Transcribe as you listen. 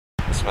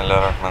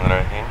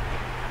Bismillahirrahmanirrahim.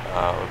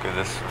 Okay,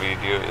 this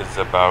video is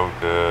about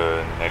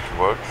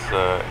networks.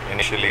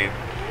 Initially,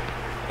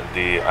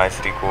 the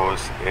ICT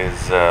course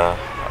is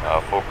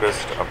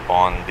focused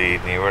upon the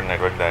newer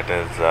network, that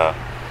is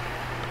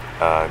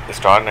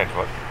Star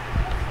network.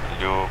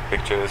 जो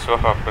picture इस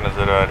वक्त आपको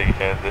नज़र आ रही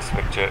है, this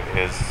picture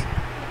is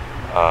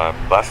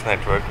bus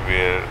network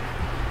where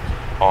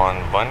on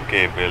one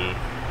cable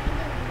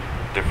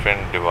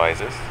different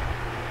devices,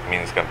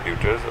 means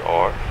computers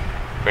और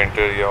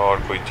printer या और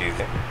कोई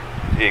चीज़ें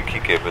एक ही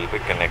केबल पे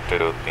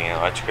कनेक्टेड होती हैं.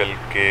 आजकल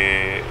के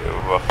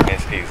वक्त में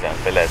इसकी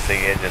एग्जांपल ऐसे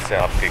ही है जैसे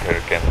आपके घर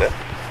के अंदर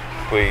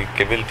कोई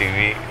केबल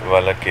टीवी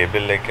वाला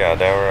केबल लेके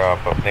आता है और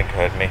आप अपने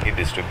घर में ही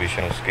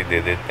डिस्ट्रीब्यूशन उसकी दे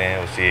देते हैं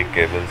उसी एक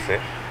केबल से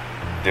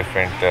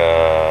डिफरेंट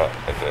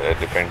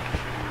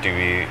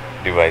टीवी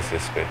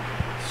डिवाइसेस पे.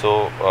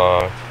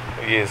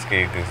 ये इसकी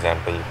एक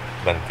एग्जांपल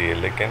बनती है.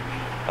 लेकिन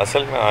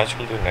असल में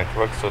आजकल जो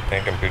नेटवर्क्स होते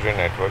हैं, कंप्यूटर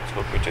नेटवर्क्स,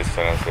 वो कुछ इस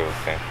तरह से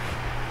होते हैं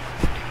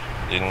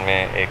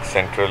जिनमें एक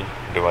सेंट्रल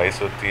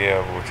डिवाइस होती है.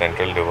 वो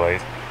सेंट्रल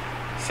डिवाइस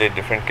से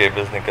डिफरेंट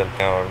केबल्स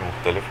निकलते हैं और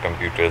मुख्तलिफ़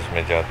कंप्यूटर्स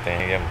में जाते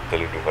हैं या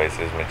मुख्तलिफ़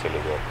डिवाइसेस में चले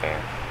जाते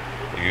हैं.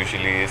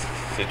 यूजुअली इस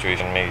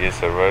सिचुएशन में ये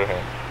सर्वर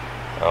है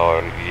और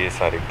ये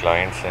सारे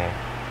क्लाइंट्स हैं,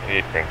 ये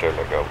प्रिंटर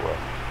लगा हुआ है.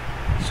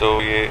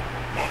 ये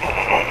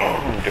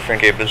डिफरेंट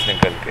केबल्स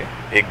निकल के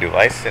एक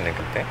डिवाइस से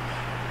निकलते हैं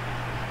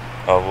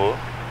और वो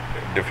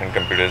डिफरेंट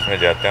कंप्यूटर्स में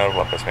जाते हैं और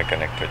वापस में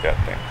कनेक्ट हो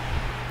जाते हैं.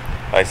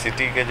 ICT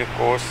के जो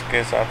कोर्स के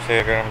हिसाब से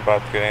अगर हम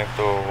बात करें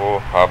तो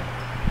वो हब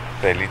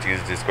पहली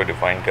चीज़ जिसको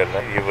डिफ़ाइन कर रहा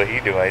है, ये वही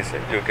डिवाइस है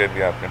जो कि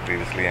अभी आपने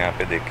प्रीवियसली यहाँ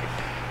पे देखी,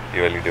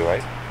 ये वाली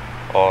डिवाइस.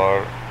 और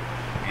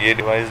ये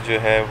डिवाइस जो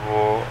है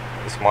वो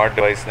स्मार्ट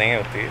डिवाइस नहीं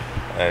होती,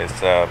 it's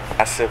a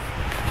passive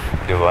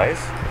device,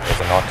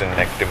 it's not an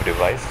active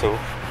device.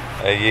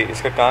 ये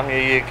इसका काम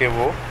यही है कि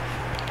वो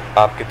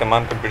आपके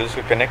तमाम कंप्यूटर्स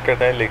को कनेक्ट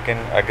करता है. लेकिन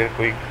अगर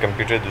कोई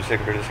कंप्यूटर दूसरे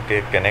कंप्यूटर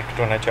से कनेक्ट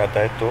होना चाहता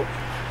है तो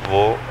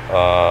वो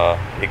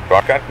एक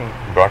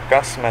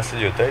ब्रॉडकास्ट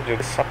मैसेज होता है जो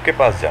कि सबके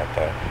पास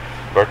जाता है.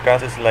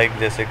 ब्रॉडकास्ट इज़ लाइक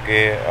जैसे कि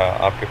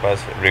आपके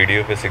पास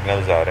रेडियो पे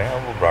सिग्नल्स आ रहे हैं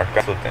और वो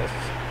ब्रॉडकास्ट होते हैं.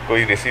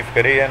 कोई रिसीव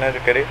करे या ना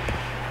करे,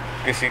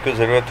 किसी को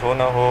ज़रूरत हो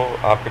ना हो,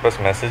 आपके पास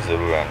मैसेज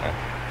ज़रूर आना है.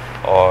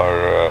 और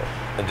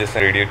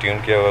जिसने रेडियो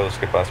ट्यून किया हुआ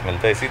उसके पास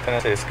मिलता है. इसी तरह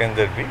से इसके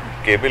अंदर भी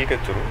केबल के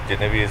थ्रू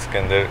जितने भी इसके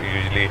अंदर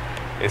यूजुअली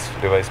इस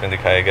डिवाइस में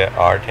दिखाए गए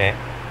 8 हैं,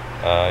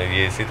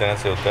 ये इसी तरह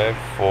से होता है.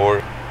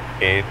 4,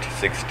 8,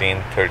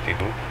 16,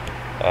 32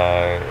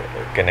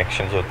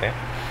 कनेक्शंस होते हैं.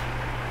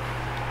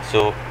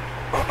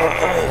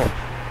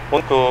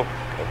 उनको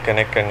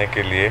कनेक्ट करने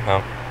के लिए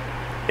हम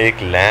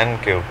एक लैन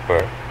के ऊपर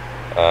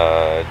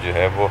जो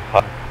है वो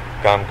हब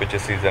काम कुछ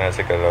इसी तरह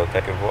से कर रहा होता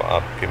है कि वो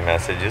आपके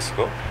मैसेजेस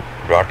को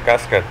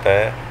ब्रॉडकास्ट करता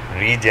है,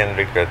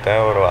 रीजनरेट करता है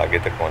और वो आगे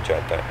तक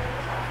पहुंचाता है.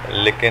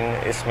 लेकिन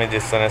इसमें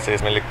जिस तरह से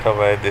इसमें लिखा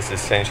हुआ है, this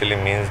essentially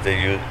means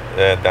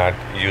that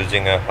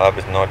using a hub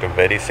is not a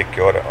very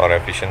secure और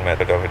efficient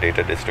method of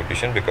data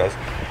distribution because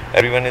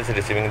everyone is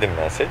receiving the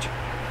message.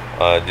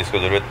 जिसको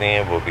ज़रूरत नहीं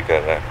है वो भी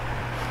कर रहा है.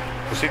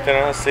 उसी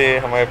तरह से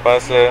हमारे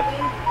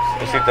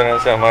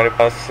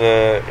पास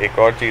एक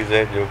और चीज़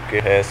है जो कि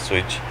है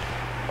स्विच,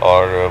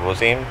 और वो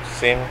सेम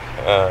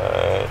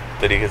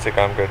तरीके से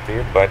काम करती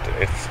है, but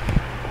it's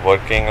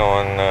working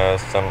on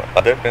some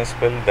other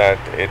principal that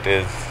it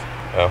is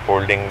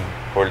holding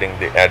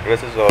the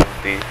addresses of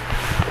the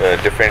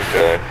different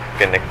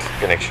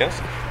connections.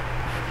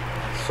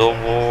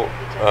 वो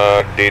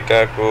डेटा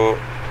को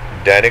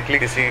डायरेक्टली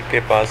किसी के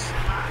पास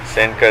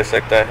सेंड कर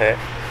सकता है.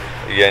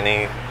 यानी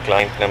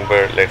client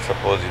number, let's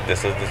suppose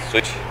this is the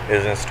switch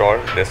is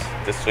installed, this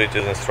switch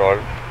is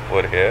installed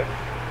over here,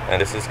 and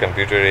this is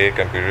computer A,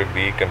 computer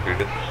B,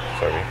 computer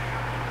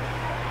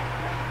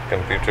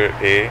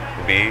A,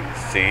 B,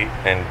 C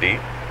and D.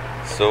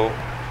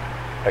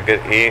 अगर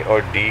A और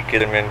D के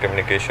दरमियान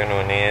communication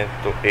होनी है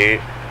तो A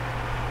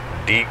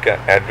D का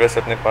address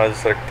अपने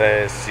पास रखता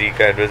है, C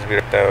का एड्रेस भी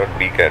रखता है और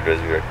B का एड्रेस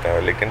भी रखता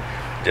है. लेकिन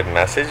जब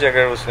मैसेज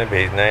अगर उसने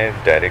भेजना है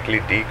डायरेक्टली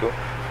D को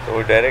तो वो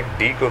डायरेक्ट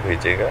D को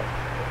भेजेगा,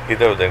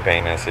 इधर उधर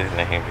कहीं मैसेज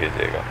नहीं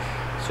भेजेगा.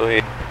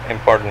 एक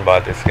इम्पॉर्टेंट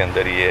बात इसके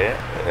अंदर ये है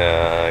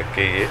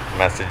कि ये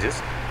मैसेजेस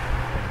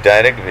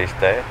डायरेक्ट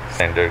भेजता है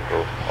सेंडर को,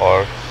 और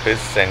फिर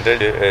सेंडर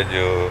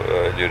जो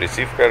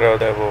रिसीव कर रहा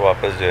होता है वो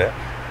वापस जो है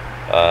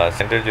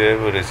सेंटर जो है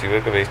वो रिसीवर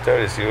को भेजता है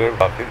और रिसीवर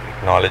वापस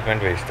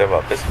एक्नॉलेजमेंट भेजता है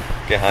वापस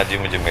कि हाँ जी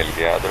मुझे मिल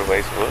गया.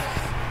 अदरवाइज़ वो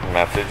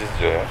मैसेजेस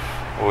जो है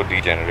वो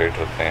डीजेनरेट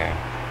होते हैं.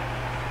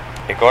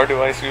 एक और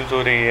डिवाइस यूज़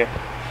हो रही है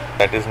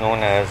that is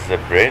known as the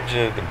bridge.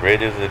 The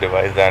bridge is the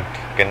device that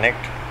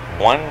connect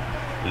one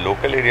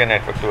local area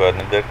network to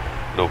another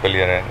local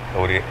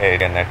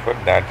area network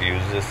that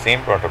use the same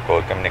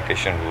protocol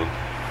communication rule.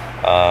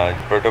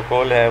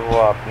 Protocol है वो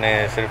आपने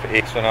सिर्फ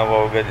एक सुना हुआ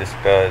होगा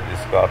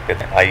जिसको आप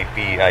कहते हैं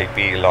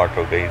आईपी लॉट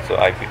हो गई.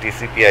 IP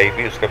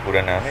TCP/IP उसका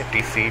पूरा नाम है.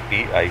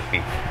 TCP/IP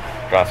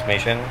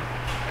transmission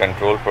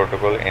control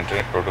protocol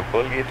internet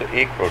protocol. ये तो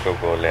एक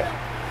प्रोटोकॉल है,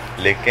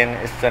 लेकिन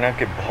इस तरह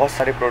के बहुत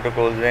सारे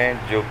प्रोटोकॉल्स हैं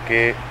जो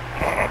कि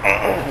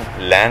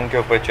लैन के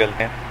ऊपर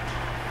चलते हैं.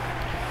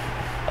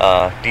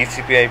 ٹی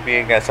سی پی آئی پی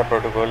ایک ایسا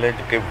پروٹوکول ہے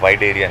جو کہ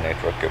وائڈ ایریا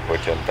نیٹورک کے اوپر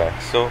چلتا ہے.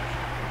 سو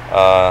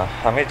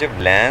ہمیں جب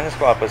لینس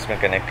کو آپس میں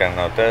کنیکٹ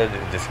کرنا ہوتا ہے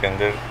جس کے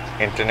اندر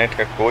انٹرنیٹ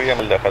کا کوئی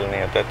عمل دخل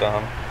نہیں ہوتا ہے تو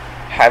ہم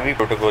ہیوی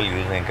پروٹوکول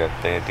یوز نہیں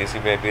کرتے. T C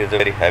P I P is a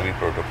very heavy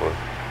protocol.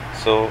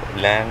 So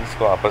lens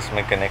کو آپس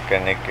میں کنیکٹ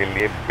کرنے کے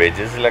لیے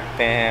بریجز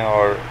لگتے ہیں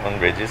اور ان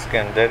بریجز کے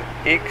اندر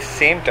ایک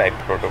سیم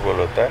ٹائپ پروٹوکول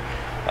ہوتا ہے.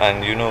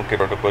 اینڈ یو نو کہ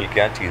پروٹوکول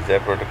کیا چیز ہے.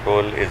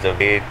 Protocol is a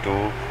way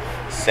to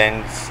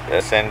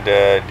send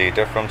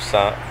data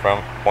from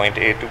point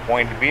A to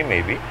point B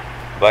maybe,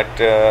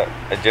 but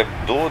جب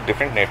دو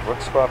ڈفرینٹ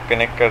نیٹورکس کو آپ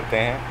کنیکٹ کرتے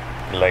ہیں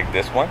لائک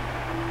دس ون,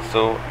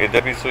 سو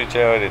ادھر بھی سوئچ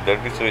ہے اور ادھر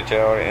بھی سوئچ ہے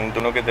اور ان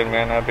دونوں کے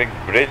درمیان آپ ایک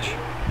برج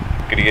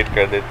کریٹ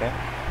کر دیتے ہیں.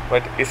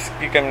 بٹ اس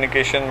کی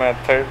کمیونیکیشن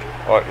میتھڈ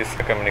اور اس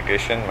کا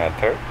کمیونیکیشن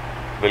میتھڈ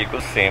بالکل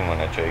سیم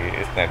ہونا چاہیے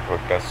اس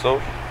نیٹورک کا. سو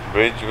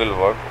برج will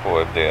work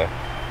over there,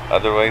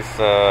 otherwise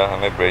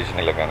ہمیں برج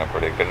نہیں لگانا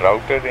پڑے گا.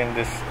 راؤٹر ان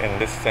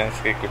دس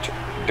سینس کی کچھ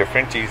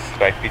ڈفرینٹ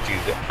ٹائپ کی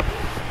چیز ہے.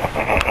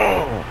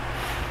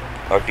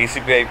 اور ٹی سی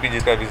پی آئی پی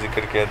جس کا بھی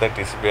ذکر کیا تھا,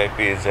 ٹی سی پی آئی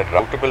پی از اے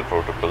راؤٹیبل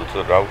پروٹوکول.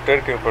 سو راؤٹر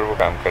کے اوپر وہ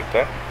کام کرتا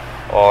ہے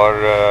اور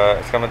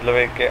اس کا مطلب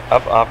ہے کہ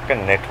اب آپ کا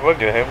نیٹورک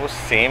جو ہے وہ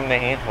سیم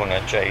نہیں ہونا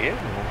چاہیے.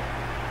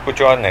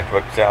 کچھ اور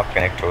نیٹورک سے آپ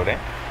کنیکٹ ہو رہے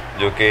ہیں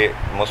جو کہ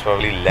موسٹ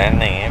پرابلی لین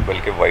نہیں ہے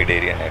بلکہ وائڈ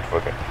ایریا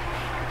نیٹورک ہے.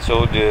 So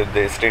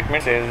the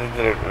statement says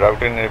the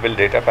router enable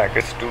data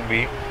packets to be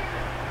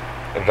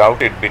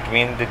routed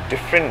between the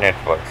different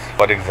networks.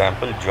 For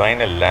example,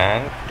 join a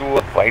LAN to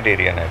a wide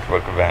area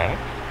network WAN.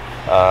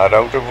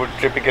 Router would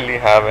typically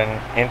have an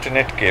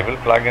internet cable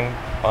plug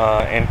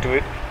into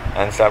it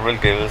and several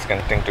cables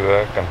connecting to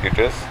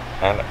computers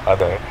and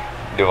other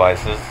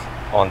devices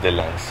on the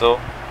LAN. So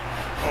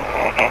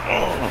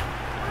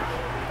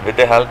with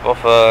the help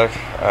of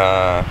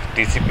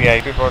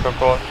TCP/IP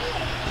protocol,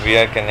 we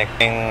are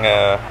connecting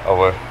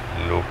our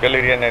local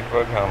area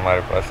network.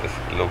 ہمارے پاس اس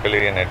local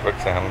area network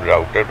سے ہم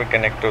router پہ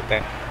connect ہوتے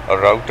ہیں اور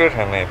router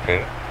ہمیں پھر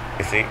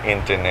کسی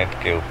انٹرنیٹ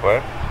کے اوپر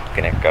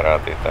کنیکٹ کرا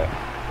دیتا ہے.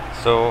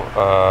 سو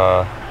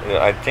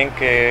آئی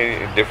تھنک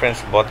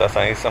ڈفرینس بہت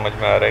آسانی سے سمجھ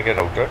میں آ رہا ہے کہ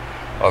راؤٹر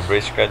اور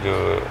برج کا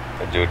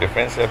جو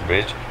ڈفرینس ہے,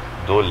 برج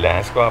دو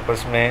لینس کو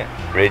آپس میں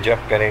برج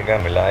اپ کرے گا,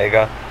 ملائے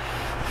گا,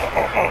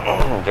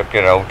 جبکہ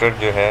راؤٹر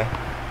جو ہے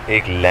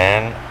ایک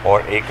لین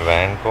اور ایک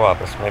وین کو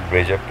آپس میں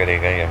برج اپ کرے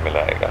گا یا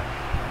ملائے گا.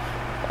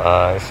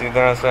 اسی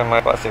طرح سے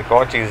ہمارے پاس ایک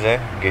اور چیز ہے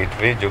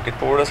گیٹ وے, جو کہ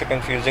تھوڑا سا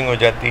کنفیوزنگ ہو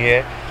جاتی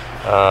ہے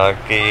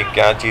کہ یہ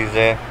کیا چیز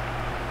ہے.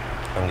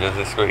 ہم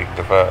جیسے اس کو ایک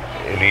دفعہ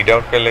ریڈ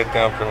آؤٹ کر لیتے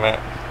ہیں اور پھر میں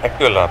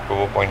ایکچوئل آپ کو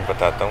وہ پوائنٹ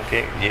بتاتا ہوں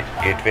کہ یہ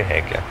گیٹ وے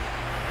ہے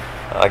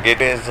کیا.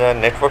 Get way is a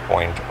network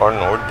point اور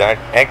node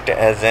that act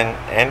as an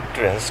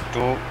entrance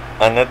to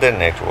another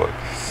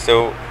network.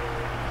 So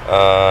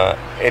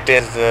it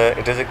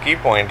is a key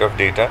point of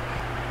data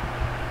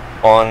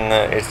on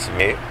its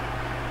way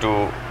to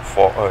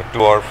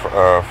or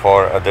for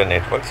other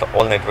networks.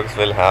 All networks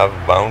will have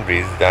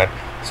boundaries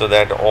so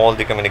that all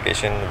the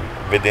communication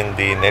within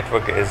the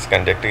network is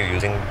conducted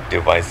using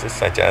devices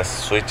such as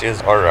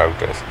switches or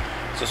routers.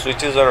 So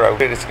switches or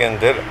routers اس کے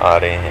اندر آ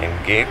رہے ہیں.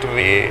 Get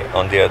way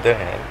on the other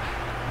hand,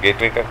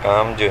 get وے کا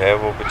کام جو ہے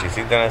وہ کچھ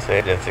اسی طرح سے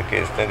ہے جیسے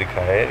کہ اس نے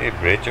دکھایا ہے یہ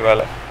برج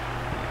والا.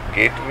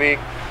 گیٹ وے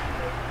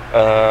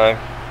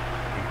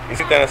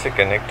اسی طرح سے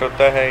کنیکٹ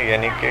ہوتا ہے,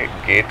 یعنی کہ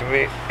get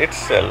way it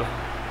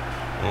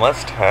self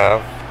must have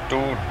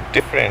to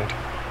different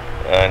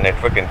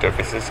network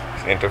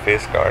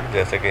interface card,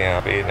 جیسے کہ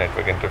یہاں پہ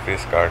نیٹورک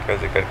انٹرفیس کارڈ کا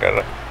ذکر کر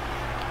رہا ہے.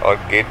 اور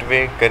گیٹ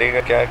وے کرے گا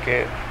کیا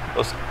کہ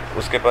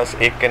اس کے پاس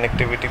ایک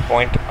کنیکٹیوٹی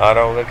پوائنٹ آ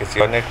رہا ہوگا کسی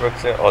اور نیٹورک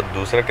سے اور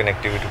دوسرا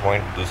کنیکٹیوٹی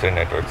پوائنٹ دوسرے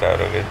نیٹورک سے آ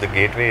رہا ہوگا. دا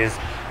get way is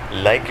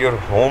like your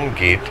home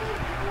get,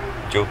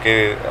 جو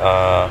کہ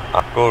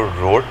آپ کو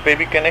روڈ پہ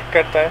بھی کنیکٹ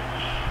کرتا ہے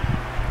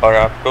اور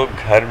آپ کو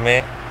گھر میں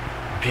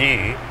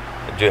بھی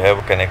جو ہے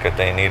وہ کنیکٹ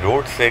کرتا ہے. یعنی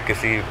روڈ سے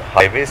کسی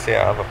ہائی وے سے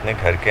آپ اپنے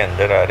گھر کے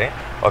اندر آ رہے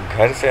ہیں اور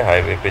گھر سے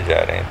ہائی وے پہ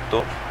جا رہے ہیں,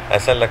 تو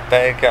ایسا لگتا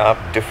ہے کہ آپ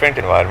ڈفرینٹ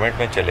انوائرمنٹ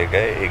میں چلے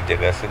گئے ایک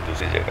جگہ سے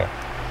دوسری جگہ.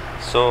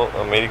 سو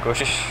میں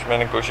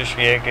نے کوشش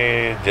کی ہے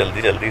کہ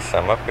جلدی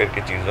سم اپ کر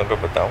کے چیزوں کو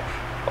بتاؤں,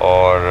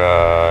 اور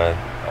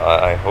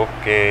آئی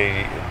ہوپ کہ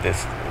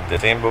the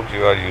same book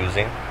you are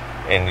using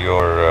in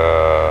your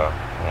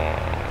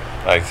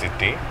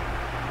ICT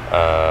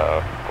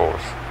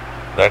course.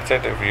 That's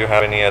it. If you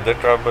have any other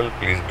trouble,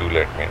 please do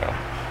let me know.